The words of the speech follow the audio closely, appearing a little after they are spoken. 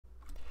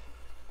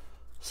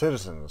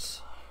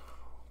Citizens,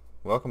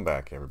 welcome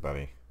back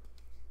everybody.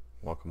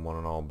 Welcome one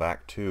and all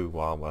back to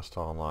Wild West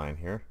Online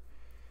here.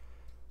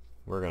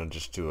 We're going to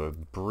just do a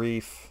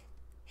brief,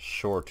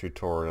 short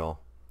tutorial.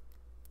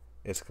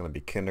 It's going to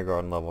be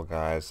kindergarten level,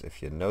 guys.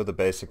 If you know the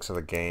basics of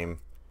the game,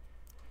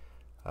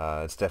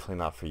 it's definitely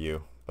not for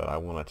you. But I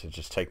wanted to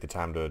just take the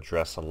time to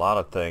address a lot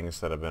of things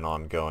that have been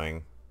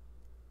ongoing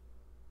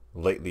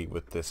lately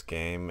with this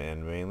game,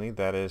 and mainly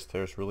that is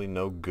there's really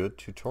no good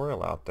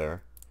tutorial out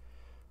there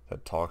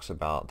that talks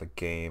about the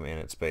game and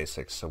its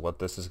basics. So what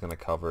this is going to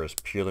cover is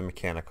purely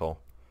mechanical.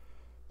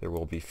 There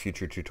will be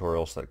future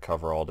tutorials that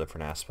cover all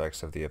different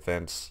aspects of the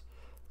events,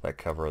 that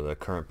cover the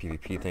current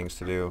PvP things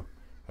to do,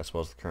 as well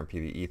as the current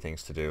PvE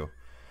things to do.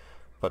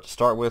 But to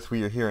start with,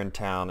 we are here in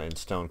town in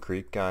Stone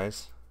Creek,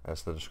 guys.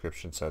 As the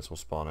description says, we'll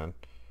spawn in.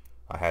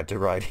 I had to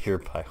ride here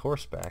by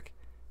horseback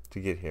to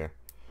get here.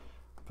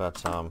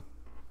 But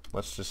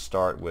let's just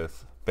start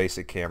with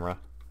basic camera.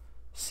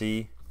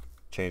 C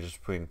changes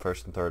between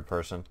first and third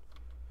person.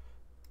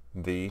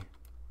 V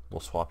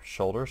will swap your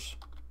shoulders.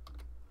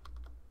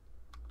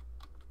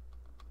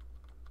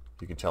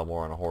 You can tell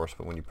more on a horse,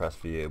 but when you press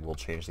V, it will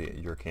change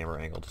your camera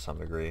angle to some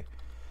degree.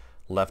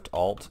 Left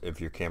Alt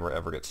if your camera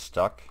ever gets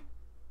stuck.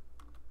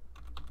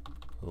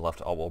 The left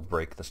Alt will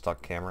break the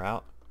stuck camera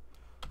out.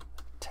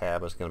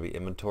 Tab is going to be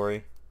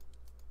inventory.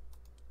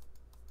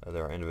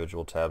 There are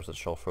individual tabs that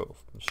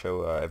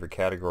show every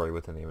category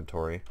within the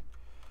inventory.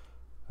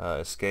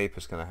 Escape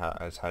is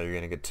how you're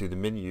going to get to the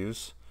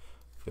menus.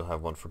 You'll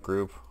have one for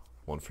group,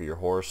 one for your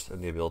horse,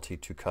 and the ability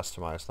to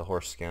customize the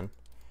horse skin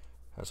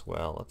as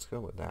well. Let's go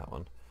with that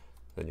one.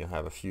 Then you'll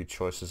have a few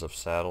choices of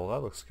saddle.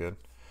 That looks good.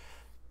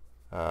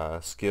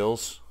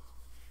 Skills,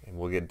 and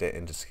we'll get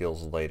into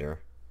skills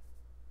later,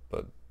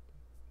 but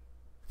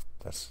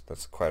that's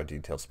quite a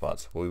detailed spot,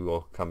 so we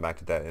will come back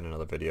to that in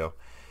another video.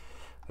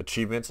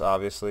 Achievements,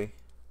 obviously.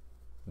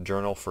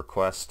 Journal for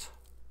quest.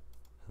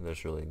 And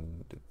there's really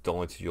the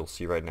only two you'll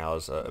see right now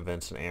is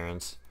events and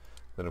errands.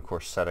 Then of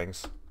course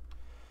settings.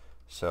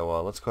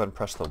 So let's go ahead and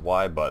press the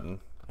Y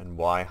button, and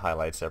Y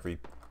highlights every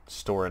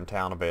store in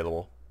town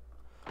available.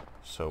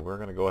 So we're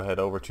going to go ahead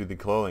over to the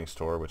clothing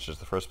store, which is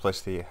the first place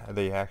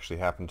they actually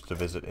happened to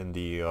visit in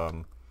the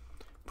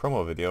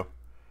promo video.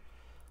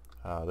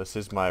 This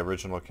is my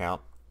original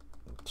account,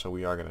 so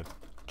we are going to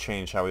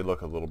change how we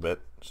look a little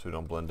bit so we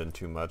don't blend in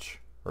too much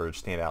or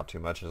stand out too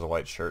much as a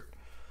white shirt.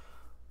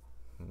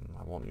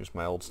 I won't use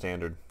my old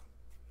standard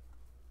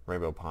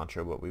rainbow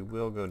poncho, but we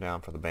will go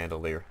down for the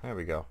bandolier. There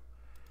we go.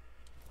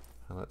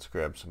 And let's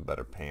grab some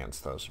better pants.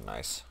 Those are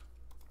nice.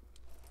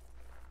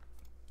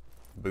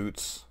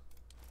 Boots.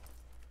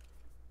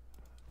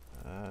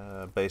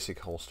 Basic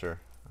holster.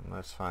 And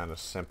let's find a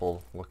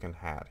simple looking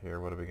hat here.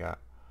 What do we got?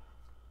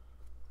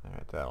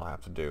 Alright, that'll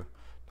have to do.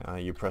 Now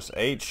you press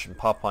H and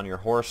pop on your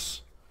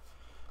horse.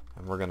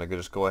 And we're going to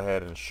just go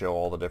ahead and show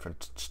all the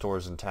different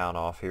stores in town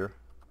off here.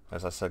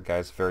 As I said,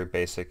 guys, very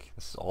basic.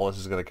 All this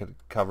is going to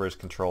cover is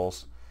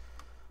controls.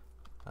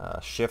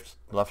 Shift,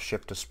 left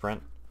shift to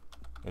sprint.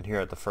 And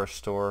here at the first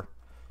store,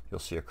 you'll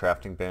see a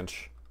crafting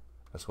bench,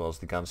 as well as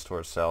the gun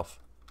store itself.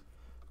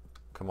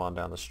 Come on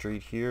down the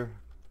street here.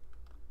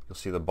 You'll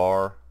see the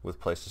bar with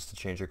places to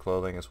change your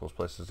clothing, as well as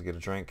places to get a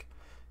drink,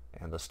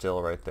 and the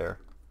still right there.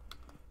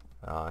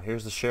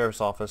 Here's the sheriff's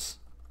office.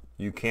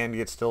 You can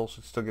still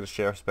get a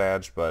sheriff's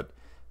badge, but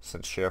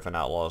since Sheriff and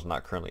Outlaw is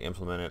not currently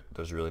implemented,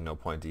 there's really no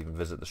point to even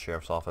visit the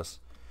sheriff's office.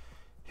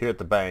 Here at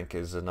the bank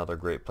is another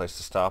great place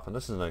to stop, and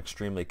this is an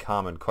extremely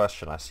common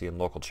question I see in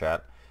local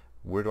chat.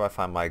 Where do I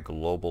find my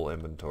global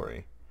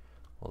inventory?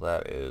 Well,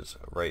 that is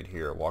right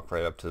here. Walk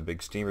right up to the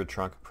big steamer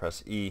trunk,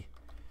 press E.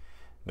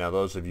 Now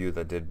those of you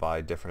that did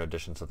buy different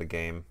editions of the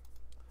game,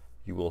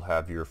 you will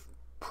have your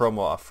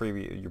promo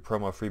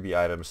freebie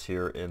items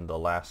here in the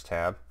last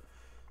tab.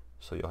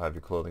 So you'll have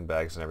your clothing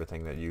bags and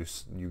everything that you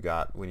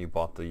got when you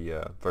bought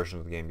the version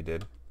of the game you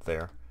did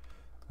there,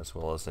 as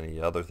well as any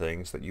other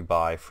things that you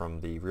buy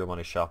from the Real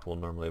Money shop will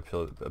normally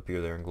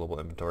appear there in global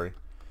inventory.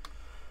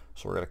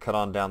 So we're going to cut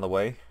on down the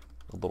way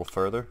a little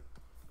further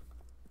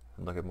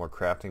and look at more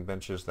crafting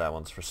benches. That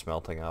one's for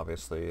smelting,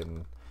 obviously,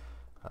 and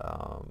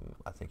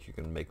I think you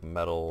can make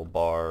metal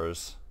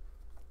bars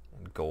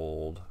and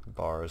gold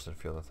bars and a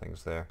few other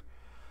things there.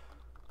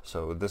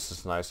 So this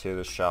is nice here.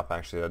 This shop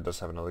actually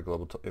does have another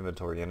global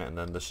inventory in it, and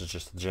then this is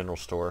just the general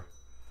store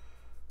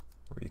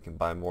where you can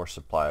buy more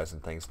supplies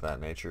and things of that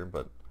nature.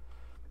 But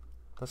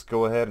let's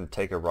go ahead and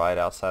take a ride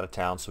outside of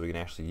town so we can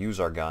actually use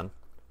our gun.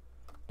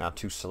 Now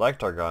to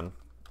select our gun,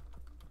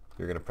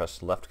 you're going to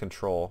press left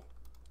control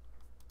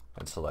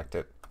and select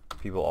it.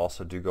 People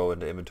also do go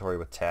into inventory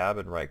with tab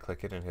and right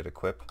click it and hit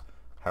equip.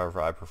 However,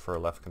 I prefer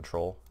left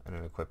control and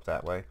then equip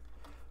that way.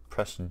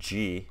 Press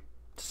G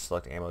to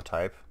select ammo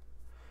type.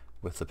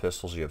 With the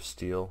pistols you have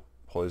steel,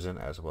 poison,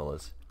 as well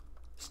as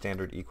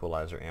standard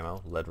equalizer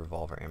ammo, lead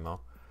revolver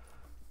ammo.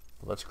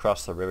 Let's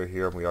cross the river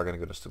here, and we're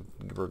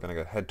going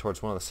to head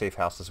towards one of the safe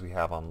houses we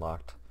have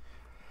unlocked.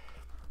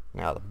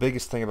 Now, the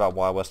biggest thing about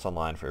Wild West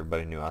Online for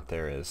everybody new out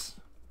there is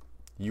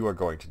you are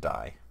going to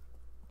die,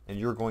 and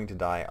you're going to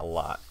die a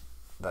lot.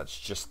 That's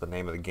just the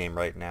name of the game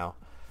right now.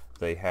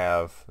 They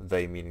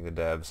meaning the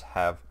devs,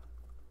 have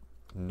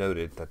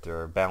noted that there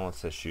are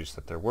balance issues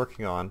that they're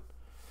working on,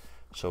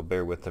 so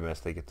bear with them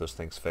as they get those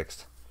things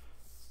fixed.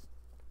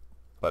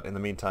 But in the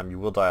meantime, you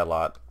will die a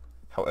lot.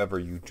 However,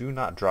 you do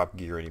not drop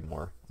gear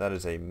anymore. That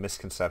is a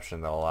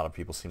misconception that a lot of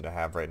people seem to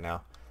have right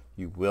now.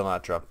 You will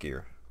not drop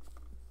gear.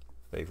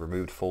 They've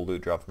removed full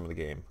loot drop from the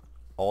game.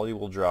 All you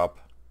will drop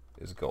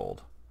is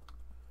gold.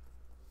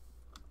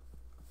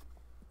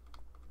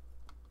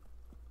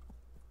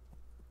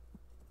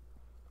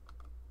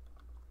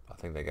 I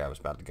think that guy was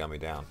about to gun me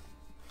down.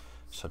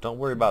 So don't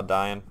worry about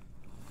dying.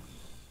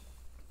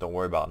 Don't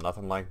worry about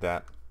nothing like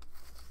that,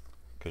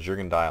 because you're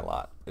going to die a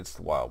lot. It's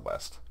the Wild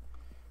West.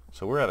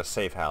 So we're at a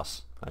safe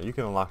house. Now you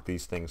can unlock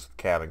these things with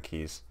cabin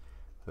keys.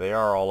 They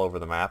are all over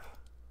the map.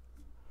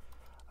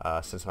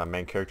 Since my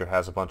main character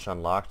has a bunch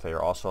unlocked, they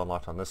are also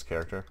unlocked on this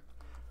character.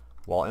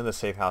 While in the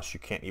safe house, you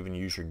can't even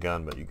use your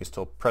gun, but you can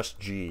still press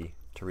G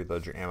to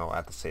reload your ammo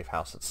at the safe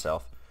house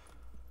itself.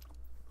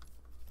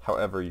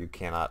 However, you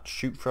cannot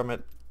shoot from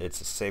it. It's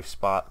a safe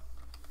spot,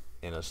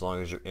 and as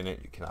long as you're in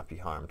it, you cannot be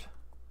harmed.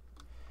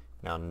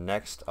 Now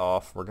next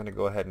off, we're going to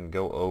go ahead and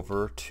go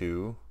over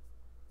to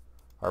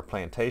our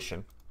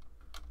plantation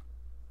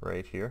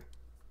right here,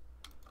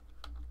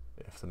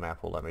 if the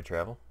map will let me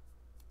travel.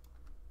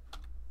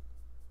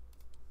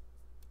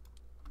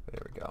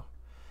 There we go.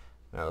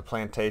 Now the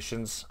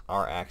plantations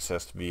are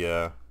accessed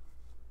via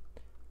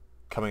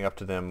coming up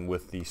to them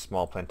with the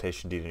small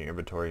plantation deed in your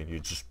inventory, and you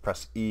just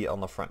press E on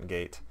the front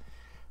gate.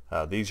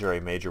 These are a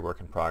major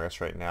work in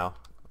progress right now.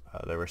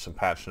 There were some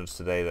patch notes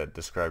today that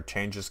described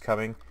changes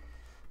coming,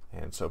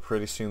 and so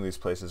pretty soon these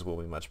places will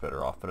be much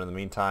better off. But in the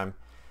meantime,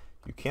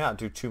 you cannot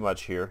do too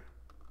much here.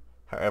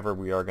 However,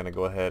 we are going to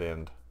go ahead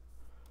and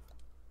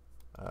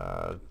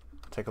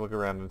take a look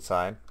around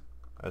inside.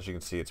 As you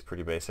can see, it's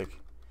pretty basic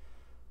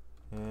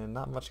and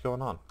not much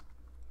going on.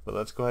 But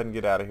let's go ahead and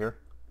get out of here,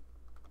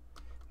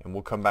 and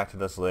we'll come back to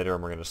this later,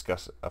 and we're going to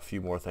discuss a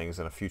few more things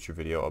in a future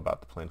video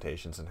about the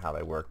plantations and how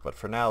they work. But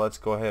for now, let's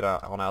go ahead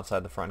on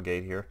outside the front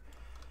gate here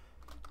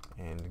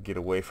and get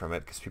away from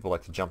it, because people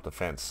like to jump the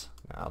fence.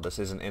 Now this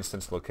is an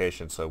instance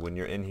location, so when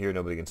you're in here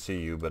nobody can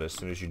see you, but as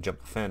soon as you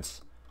jump the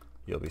fence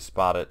you'll be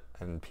spotted,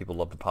 and people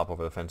love to pop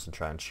over the fence and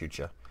try and shoot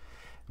you.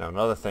 Now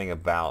another thing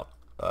about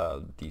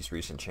these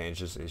recent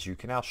changes is you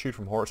can now shoot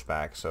from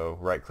horseback, so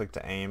right click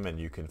to aim and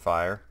you can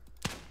fire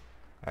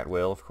at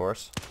will, of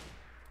course,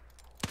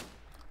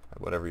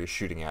 at whatever you're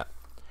shooting at.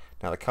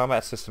 Now the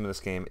combat system in this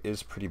game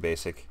is pretty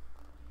basic.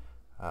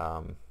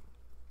 A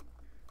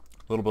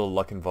little bit of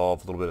luck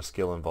involved, a little bit of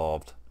skill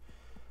involved.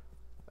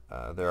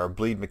 There are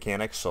bleed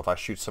mechanics, so if I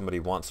shoot somebody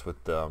once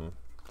with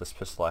this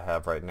pistol I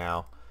have right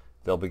now,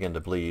 they'll begin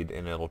to bleed,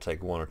 and it'll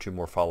take one or two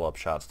more follow-up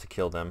shots to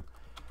kill them.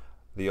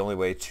 The only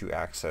way to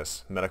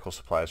access medical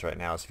supplies right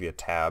now is via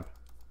tab.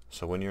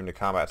 So when you're in a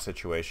combat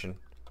situation,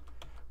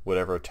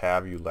 whatever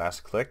tab you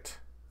last clicked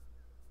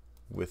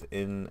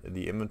within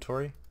the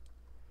inventory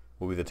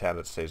will be the tab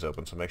that stays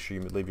open. So make sure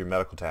you leave your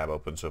medical tab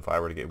open, so if I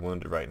were to get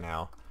wounded right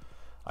now,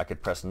 I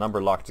could press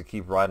number lock to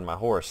keep riding my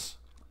horse,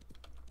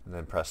 and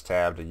then press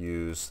tab to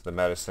use the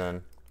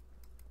medicine,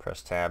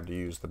 press tab to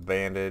use the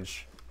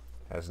bandage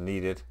as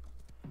needed,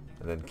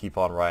 and then keep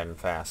on riding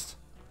fast.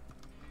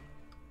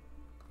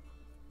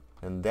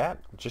 And that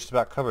just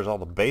about covers all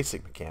the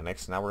basic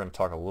mechanics. Now we're going to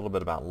talk a little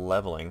bit about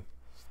leveling,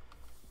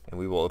 and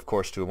we will of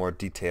course do a more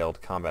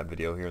detailed combat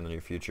video here in the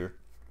near future.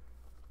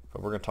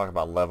 But we're going to talk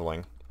about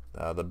leveling.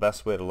 The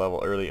best way to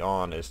level early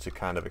on is to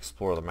kind of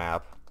explore the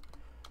map.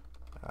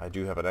 I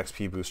do have an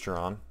XP booster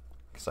on,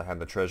 because I had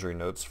the treasury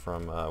notes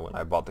from when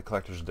I bought the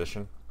collector's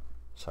edition.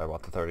 So I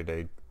bought the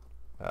 30-day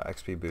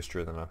XP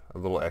booster, then a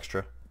little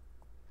extra.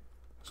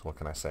 So what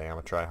can I say? I'm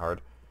a tryhard.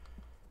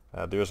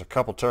 There's a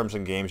couple terms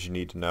in games you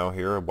need to know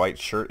here. A white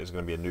shirt is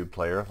going to be a noob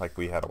player, like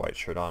we had a white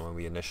shirt on when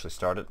we initially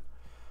started.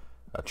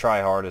 A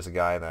tryhard is a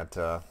guy that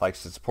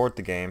likes to support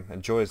the game,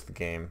 enjoys the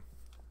game,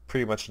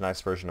 pretty much a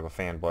nice version of a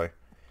fanboy.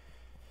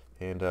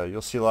 And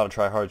you'll see a lot of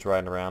tryhards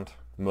riding around.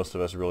 Most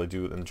of us really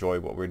do enjoy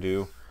what we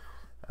do.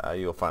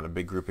 You'll find a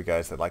big group of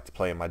guys that like to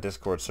play in my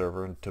Discord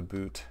server to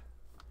boot.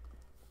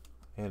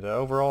 And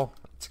overall,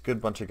 it's a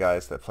good bunch of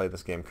guys that play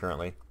this game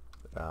currently.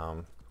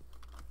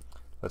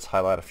 Let's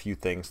highlight a few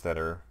things that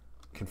are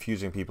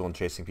confusing people and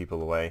chasing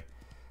people away.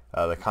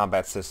 The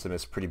combat system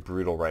is pretty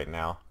brutal right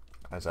now,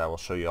 as I will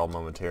show you all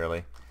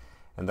momentarily.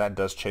 And that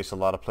does chase a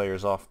lot of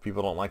players off.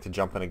 People don't like to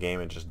jump in a game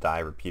and just die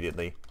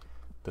repeatedly.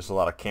 There's a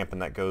lot of camping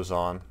that goes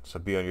on, so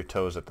be on your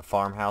toes at the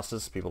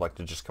farmhouses. People like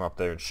to just come up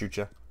there and shoot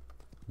you.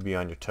 Be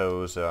on your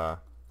toes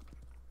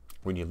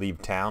when you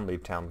leave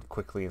town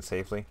quickly and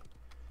safely.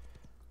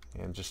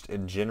 And just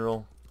in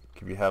general,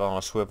 keep your head on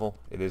a swivel.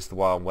 It is the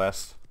Wild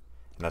West,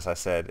 and as I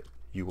said,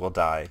 you will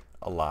die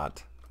a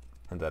lot,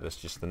 and that is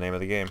just the name of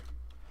the game.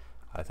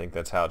 I think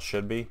that's how it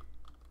should be,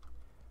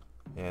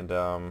 and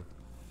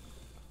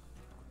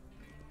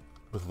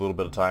with a little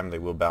bit of time they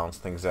will balance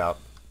things out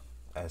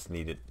as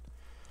needed.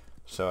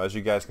 So as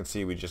you guys can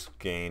see, we just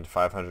gained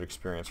 500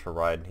 experience for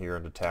riding here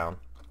into town.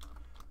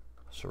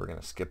 So we're going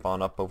to skip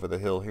on up over the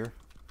hill here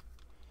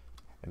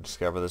and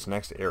discover this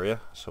next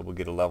area. So we'll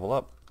get a level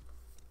up,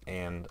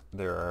 and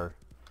there are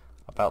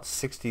about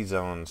 60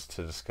 zones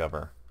to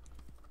discover.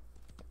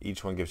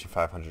 Each one gives you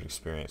 500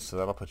 experience, so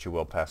that'll put you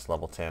well past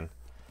level 10.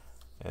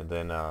 And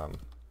then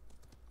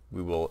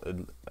we will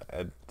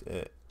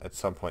at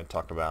some point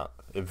talk about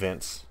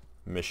events,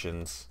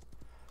 missions,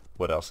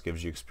 what else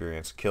gives you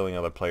experience. Killing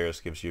other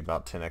players gives you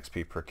about 10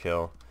 XP per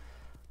kill.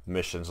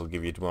 Missions will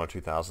give you 1 or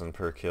 2,000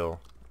 per kill.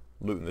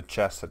 Looting the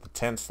chests at the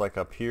tents like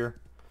up here,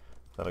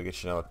 that'll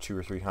get you another 200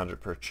 or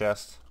 300 per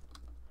chest.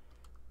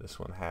 This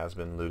one has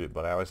been looted,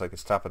 but I always like to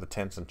stop at the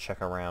tents and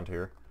check around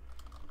here.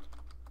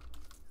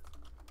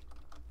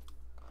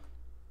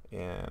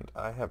 And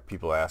I have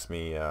people ask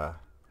me,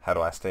 how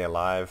do I stay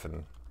alive?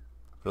 And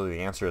really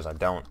the answer is I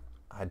don't.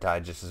 I die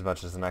just as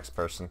much as the next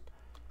person.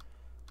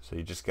 So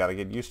you just got to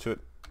get used to it.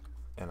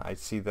 And I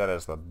see that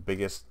as the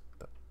biggest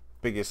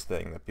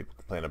thing that people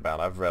complain about.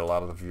 I've read a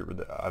lot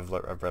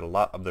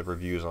of the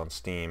reviews on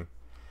Steam.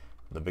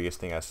 The biggest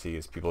thing I see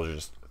is people are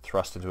just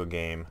thrust into a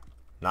game,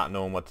 not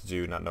knowing what to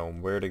do, not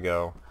knowing where to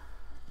go,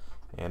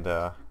 and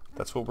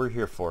that's what we're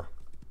here for.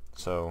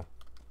 So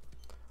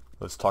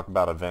let's talk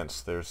about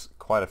events. There's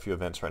quite a few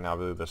events right now. I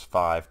believe there's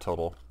 5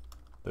 total.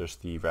 There's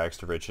the Rags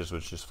to Riches,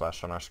 which just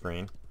flashed on our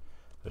screen.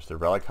 There's the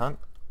Relic Hunt.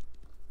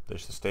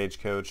 There's the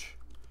Stagecoach,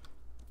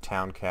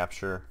 Town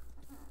Capture,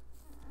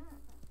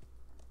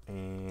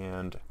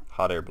 and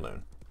Hot Air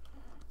Balloon.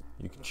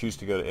 You can choose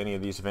to go to any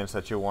of these events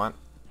that you want.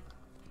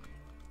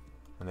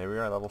 And there we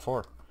are, level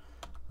 4.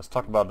 Let's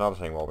talk about another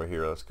thing while we're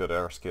here. Let's go to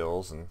our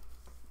skills, and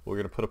we're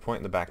going to put a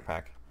point in the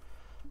backpack.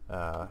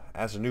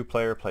 As a new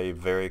player, pay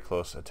very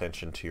close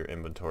attention to your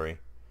inventory.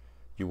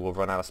 You will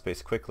run out of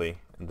space quickly,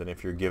 and then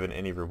if you're given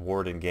any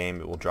reward in game,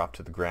 it will drop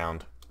to the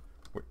ground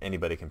where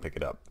anybody can pick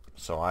it up.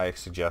 So I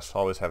suggest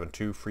always having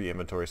 2 free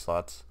inventory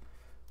slots.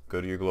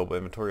 Go to your global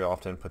inventory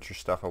often, put your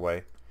stuff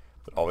away,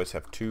 but always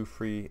have 2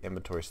 free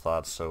inventory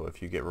slots, so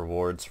if you get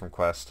rewards from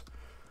quest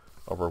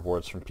or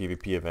rewards from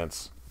PvP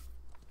events,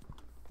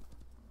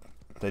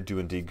 they do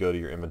indeed go to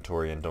your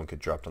inventory and don't get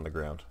dropped on the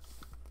ground.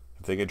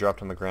 If they get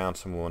dropped on the ground,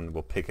 someone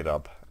will pick it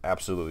up,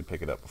 absolutely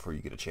pick it up before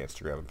you get a chance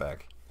to grab it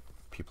back.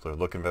 People are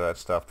looking for that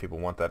stuff. People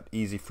want that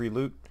easy free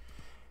loot,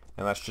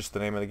 and that's just the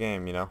name of the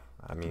game, you know.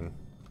 I mean,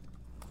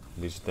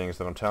 these are things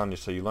that I'm telling you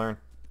so you learn.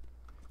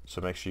 So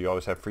make sure you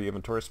always have free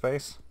inventory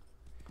space,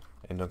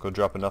 and don't go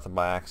dropping nothing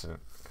by accident,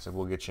 because it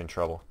will get you in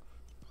trouble.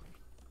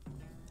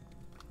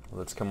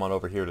 Let's come on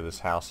over here to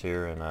this house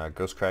here in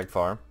Ghost Crag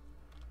Farm,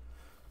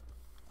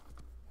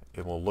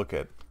 and we'll look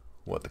at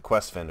what the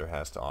quest vendor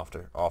has to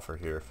offer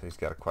here, if he's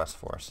got a quest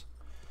for us.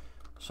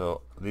 So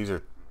these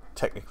are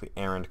technically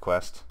errand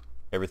quests.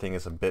 Everything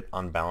is a bit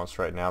unbalanced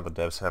right now. The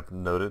devs have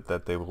noted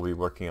that they will be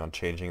working on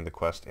changing the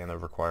quest and the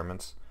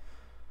requirements.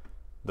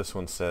 This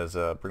one says,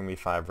 bring me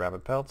 5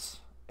 rabbit pelts,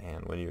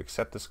 and when you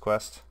accept this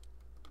quest,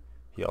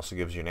 he also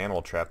gives you an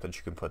animal trap that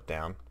you can put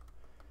down.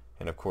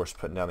 And of course,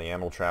 putting down the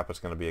animal trap is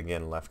going to be,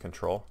 again, left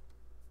control,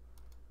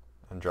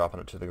 and dropping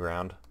it to the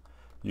ground.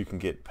 You can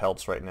get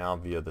pelts right now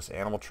via this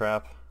animal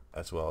trap,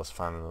 as well as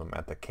finding them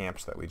at the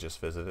camps that we just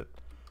visited.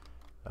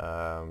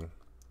 The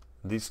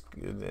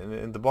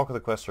bulk of the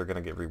quests are going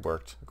to get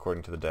reworked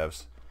according to the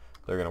devs.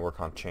 They're going to work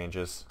on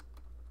changes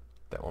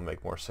that will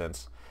make more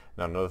sense.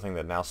 Now another thing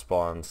that now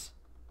spawns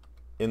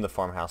in the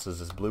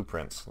farmhouses is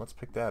blueprints. Let's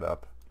pick that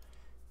up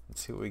and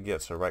see what we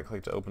get. So right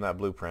click to open that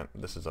blueprint.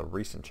 This is a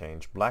recent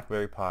change.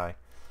 Blackberry Pi,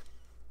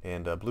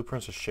 and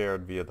blueprints are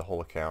shared via the whole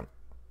account,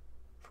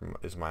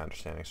 is my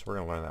understanding. So we're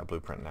going to learn that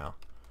blueprint now.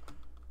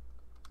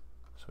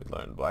 So we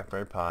learned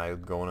Blackberry Pi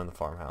going in the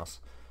farmhouse.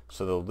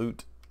 So the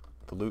loot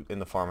in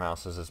the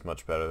farmhouses is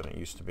much better than it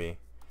used to be.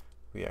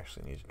 We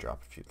actually need to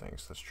drop a few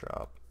things. Let's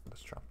drop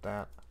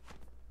that.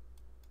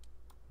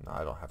 No,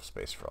 I don't have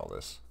space for all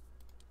this.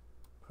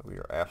 But we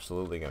are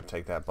absolutely going to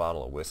take that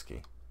bottle of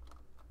whiskey.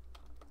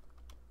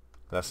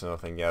 That's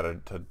another thing. Yeah,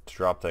 to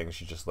drop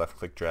things, you just left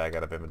click drag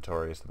out of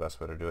inventory is the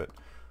best way to do it.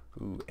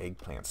 Ooh,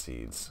 eggplant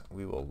seeds.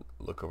 We will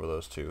look over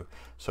those too.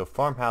 So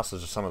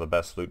farmhouses are some of the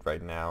best loot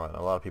right now, and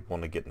a lot of people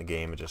want to get in the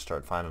game and just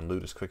start finding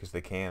loot as quick as they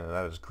can, and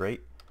that is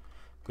great.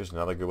 Here's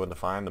another good one to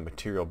find. The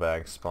material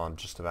bags spawn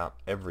just about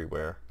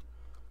everywhere.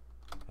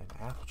 And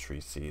apple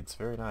tree seeds.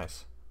 Very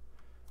nice.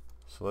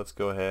 So let's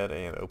go ahead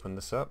and open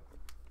this up.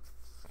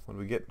 When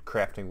we get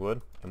crafting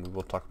wood, and we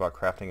will talk about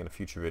crafting in a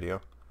future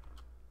video.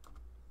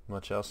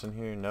 Much else in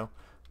here? No.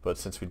 But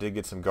since we did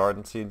get some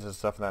garden seeds and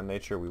stuff of that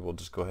nature, we will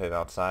just go ahead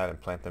outside and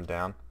plant them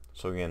down.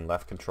 So again,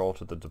 left control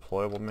to the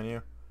deployable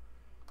menu.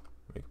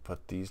 We can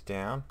put these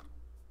down.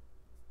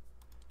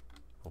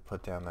 We'll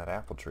put down that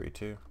apple tree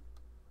too.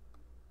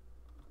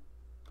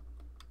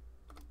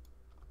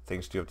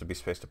 Things do have to be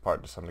spaced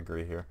apart to some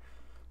degree here.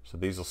 So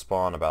these will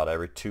spawn about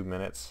every 2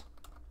 minutes.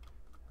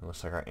 It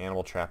looks like our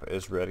animal trap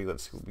is ready.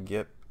 Let's see what we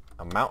get.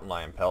 A mountain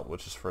lion pelt,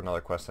 which is for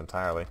another quest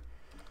entirely.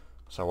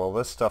 So while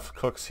this stuff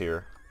cooks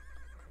here,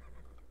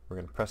 we're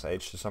going to press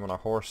H to summon our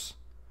horse.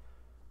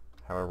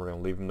 However, we're going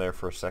to leave him there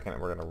for a second,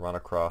 and we're going to run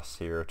across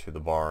here to the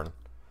barn.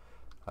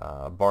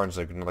 Barns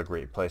is another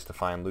great place to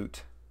find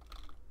loot.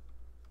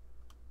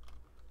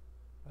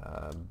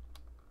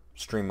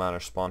 Stream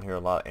miners spawn here a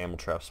lot, ammo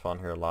traps spawn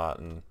here a lot,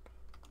 and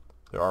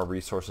there are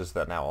resources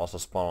that now also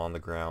spawn on the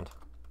ground.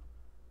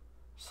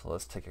 So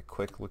let's take a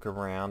quick look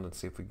around and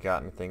see if we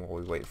got anything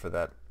while we wait for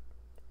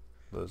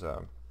those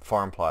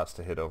farm plots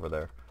to hit over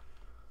there.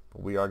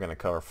 But we are going to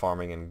cover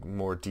farming in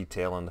more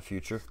detail in the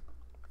future.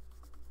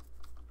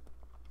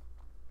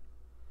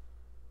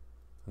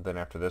 And then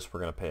after this, we're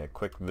going to pay a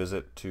quick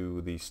visit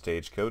to the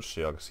stagecoach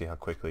so y'all can see how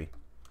quickly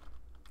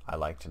I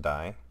like to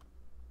die.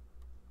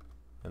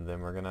 And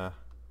then we're going to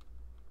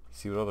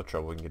see what other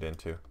trouble we can get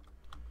into.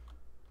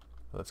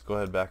 Let's go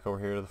ahead back over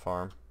here to the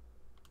farm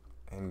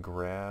and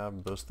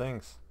grab those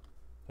things.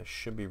 They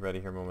should be ready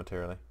here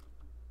momentarily.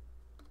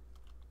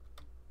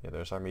 Yeah,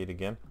 there's our meat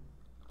again.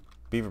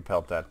 Beaver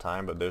pelt that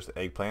time, but there's the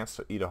eggplants,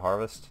 so eat a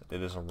harvest.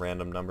 It is a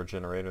random number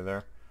generator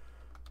there.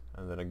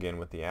 And then again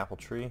with the apple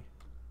tree.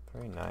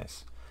 Very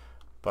nice.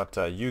 But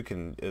you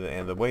can,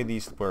 and the way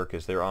these work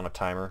is they're on a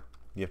timer.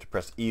 You have to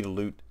press E to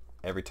loot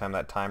every time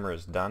that timer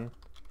is done.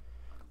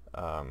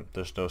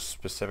 There's no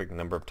specific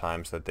number of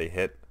times that they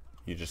hit.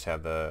 You just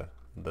have the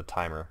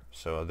timer.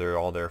 So they're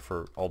all there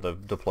for, all the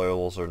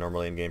deployables are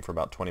normally in game for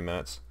about 20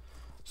 minutes.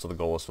 So the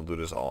goal is to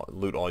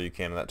loot all you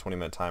can in that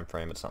 20-minute time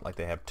frame. It's not like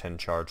they have 10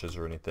 charges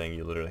or anything.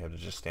 You literally have to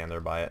just stand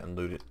there by it and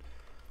loot it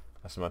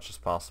as much as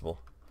possible.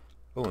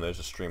 Oh, and there's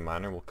a stream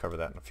miner. We'll cover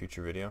that in a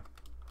future video.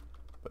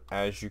 But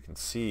as you can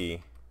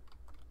see,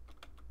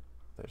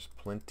 there's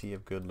plenty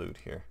of good loot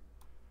here.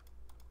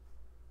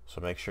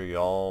 So make sure you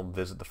all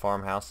visit the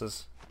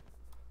farmhouses,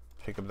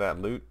 pick up that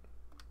loot,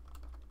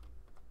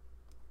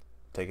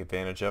 take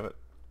advantage of it,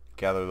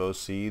 gather those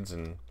seeds,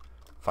 and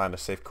find a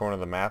safe corner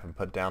of the map and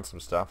put down some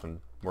stuff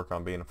and work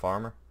on being a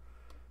farmer.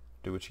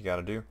 Do what you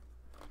gotta do.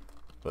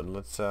 But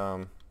let's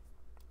go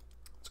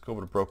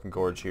over to Broken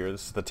Gorge here.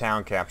 This is the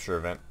town capture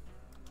event.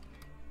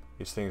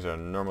 These things are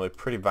normally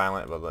pretty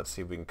violent, but let's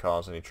see if we can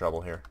cause any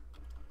trouble here.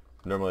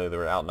 Normally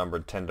they're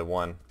outnumbered 10 to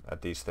 1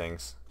 at these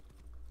things.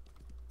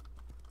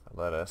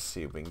 Let us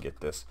see if we can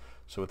get this.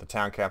 So with the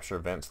town capture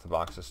events, the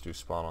boxes do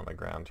spawn on the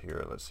ground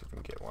here. Let's see if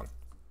we can get one.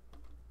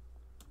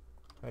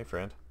 Hey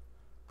friend.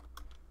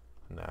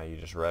 Now you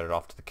just ride it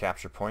off to the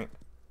capture point.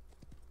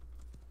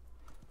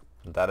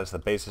 And that is the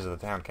basis of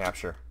the town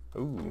capture.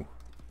 Ooh.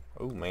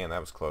 Oh man,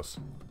 that was close.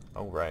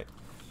 Oh right.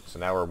 So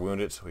now we're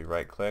wounded, so we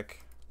right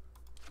click.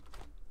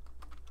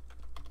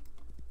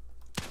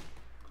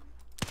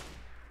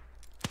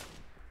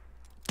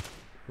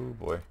 Ooh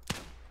boy.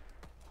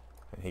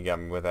 And he got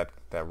me with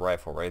that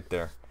rifle right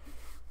there.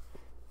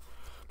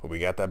 But we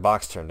got that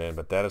box turned in.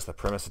 But that is the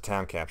premise of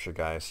town capture,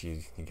 guys.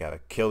 You gotta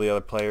kill the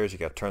other players. You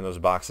gotta turn those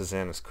boxes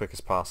in as quick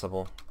as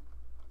possible.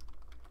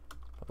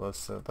 But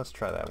let's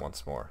try that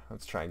once more.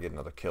 Let's try and get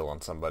another kill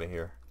on somebody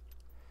here.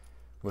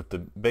 With the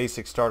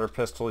basic starter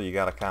pistol, you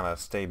gotta kind of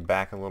stay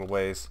back a little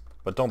ways.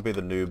 But don't be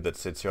the noob that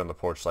sits here on the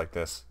porch like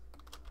this.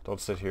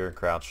 Don't sit here and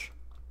crouch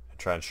and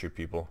try and shoot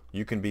people.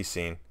 You can be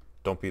seen.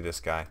 Don't be this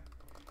guy.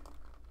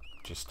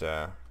 Just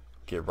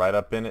get right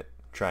up in it,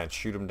 try and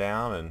shoot them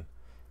down, and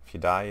if you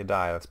die, you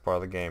die. That's part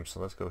of the game.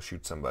 So let's go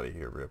shoot somebody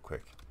here real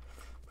quick.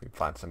 If we can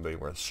find somebody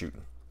worth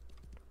shooting.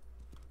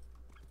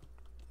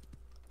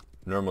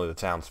 Normally the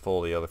town's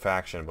full of the other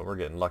faction, but we're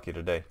getting lucky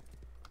today.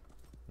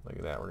 Look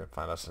at that. We're going to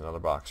find us another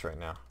box right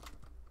now.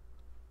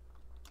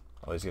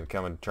 Oh, he's going to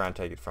come and try and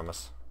take it from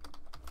us.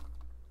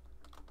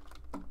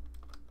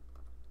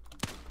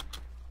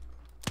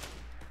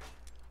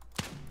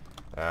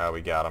 Ah,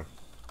 we got him.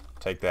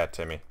 Take that,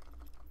 Timmy.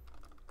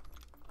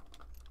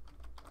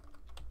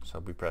 So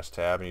we press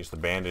tab and use the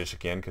bandage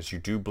again, because you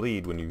do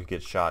bleed when you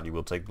get shot. You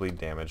will take bleed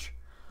damage.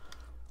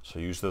 So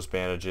use those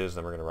bandages.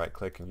 Then we're going to right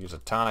click and use a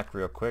tonic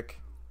real quick.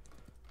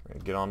 We're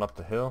going to get on up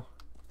the hill.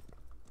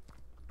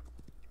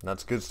 And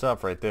that's good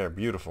stuff right there.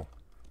 Beautiful.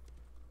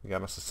 We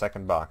got us a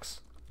second box.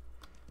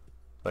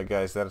 But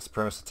guys, that is the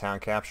premise of town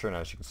capture, and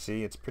as you can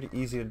see, it's pretty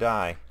easy to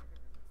die.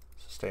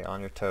 So stay on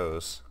your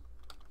toes.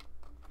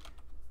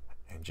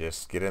 And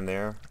just get in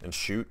there and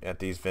shoot at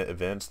these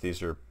events.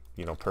 These are,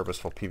 you know,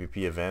 purposeful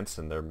PvP events,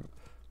 and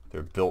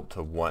they're built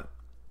to want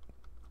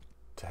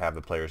to have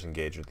the players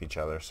engage with each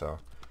other. So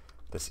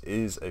this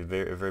is a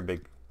very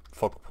big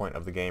focal point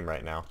of the game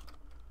right now.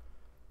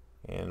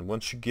 And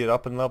once you get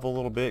up in level a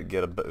little bit,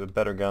 get a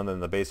better gun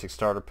than the basic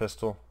starter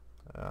pistol.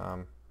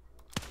 It's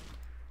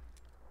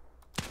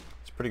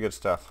pretty good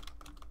stuff.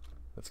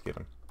 Let's get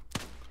him.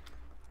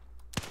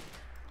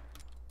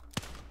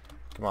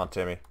 Come on,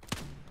 Timmy.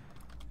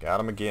 Got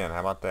him again.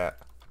 How about that?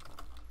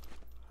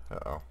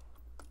 Uh-oh.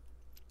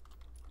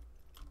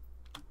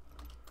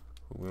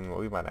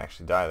 We might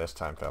actually die this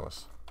time,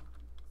 fellas.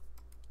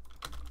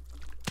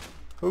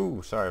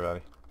 Ooh, sorry, buddy.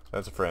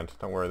 That's a friend.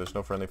 Don't worry, there's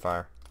no friendly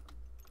fire.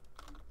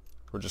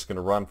 We're just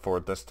gonna run for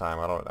it this time.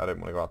 I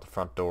didn't want to go out the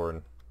front door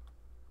and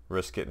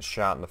risk getting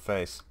shot in the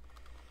face.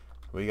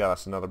 We got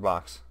us another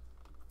box.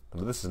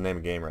 But this is the name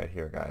of the game right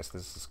here, guys.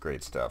 This is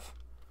great stuff.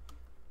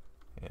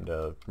 And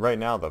right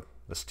now the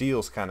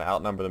Steels kind of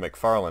outnumber the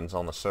McFarlanes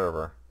on the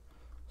server.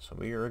 So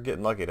we are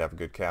getting lucky to have a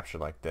good capture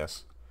like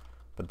this.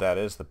 But that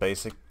is the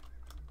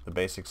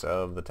basics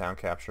of the town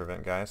capture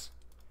event, guys.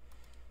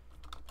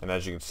 And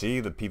as you can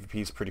see, the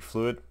PvP is pretty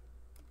fluid.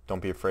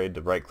 Don't be afraid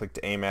to right click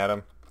to aim at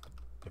them.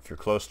 If you're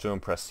close to them,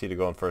 press C to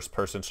go in first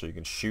person so you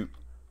can shoot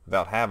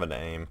without having to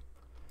aim.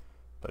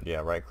 But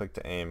yeah, right click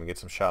to aim and get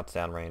some shots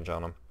down range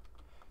on them.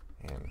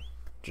 And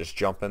just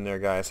jump in there,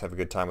 guys. Have a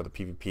good time with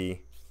the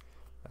PvP.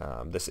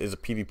 This is a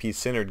PvP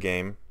centered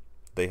game.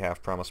 They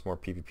have promised more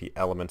PvP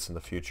elements in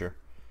the future.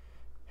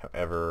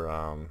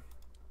 However,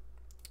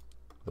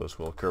 those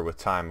will occur with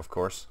time, of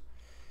course.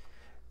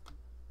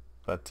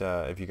 But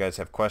if you guys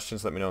have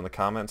questions, let me know in the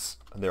comments.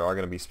 There are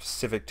going to be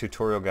specific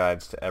tutorial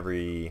guides to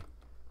every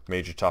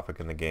major topic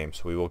in the game.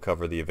 So we will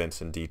cover the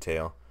events in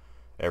detail.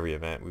 Every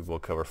event. We will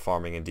cover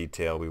farming in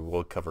detail. We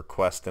will cover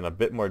quest in a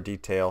bit more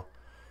detail.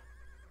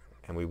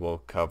 And we will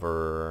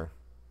cover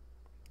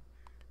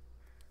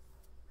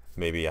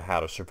maybe a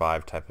how to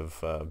survive type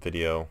of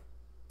video.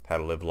 How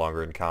to live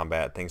longer in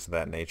combat. Things of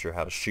that nature.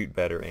 How to shoot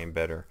better, aim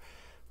better.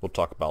 We'll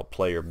talk about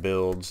player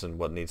builds and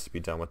what needs to be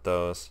done with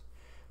those.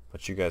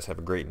 But you guys have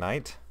a great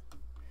night.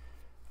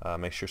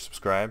 Make sure to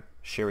subscribe,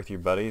 share with your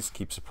buddies,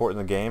 keep supporting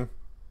the game.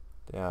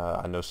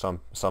 I know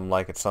some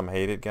like it, some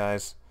hate it,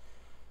 guys.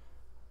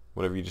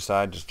 Whatever you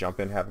decide, just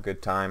jump in, have a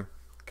good time.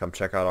 Come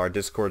check out our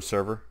Discord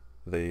server.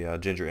 The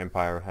Ginger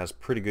Empire has a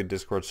pretty good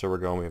Discord server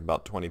going. We have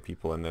about 20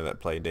 people in there that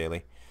play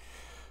daily.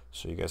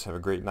 So you guys have a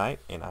great night,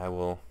 and I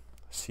will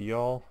see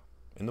y'all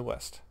in the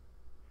West.